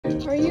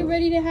Are you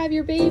ready to have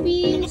your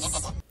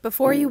babies?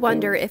 Before you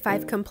wonder if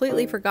I've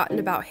completely forgotten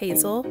about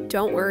Hazel,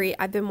 don't worry,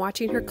 I've been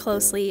watching her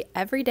closely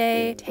every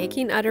day,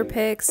 taking udder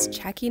pics,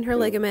 checking her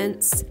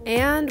ligaments,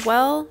 and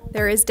well,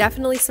 there is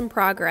definitely some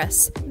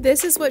progress.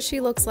 This is what she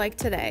looks like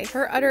today.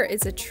 Her udder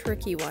is a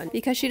tricky one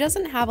because she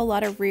doesn't have a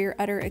lot of rear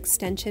udder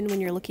extension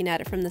when you're looking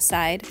at it from the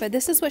side, but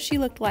this is what she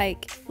looked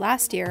like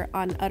last year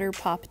on Udder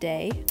Pop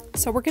Day.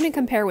 So we're going to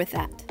compare with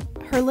that.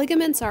 Her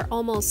ligaments are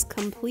almost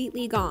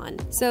completely gone.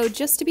 So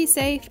just to be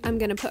safe, I'm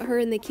gonna put her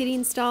in the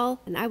kidding stall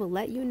and I will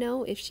let you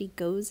know if she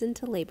goes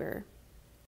into labor.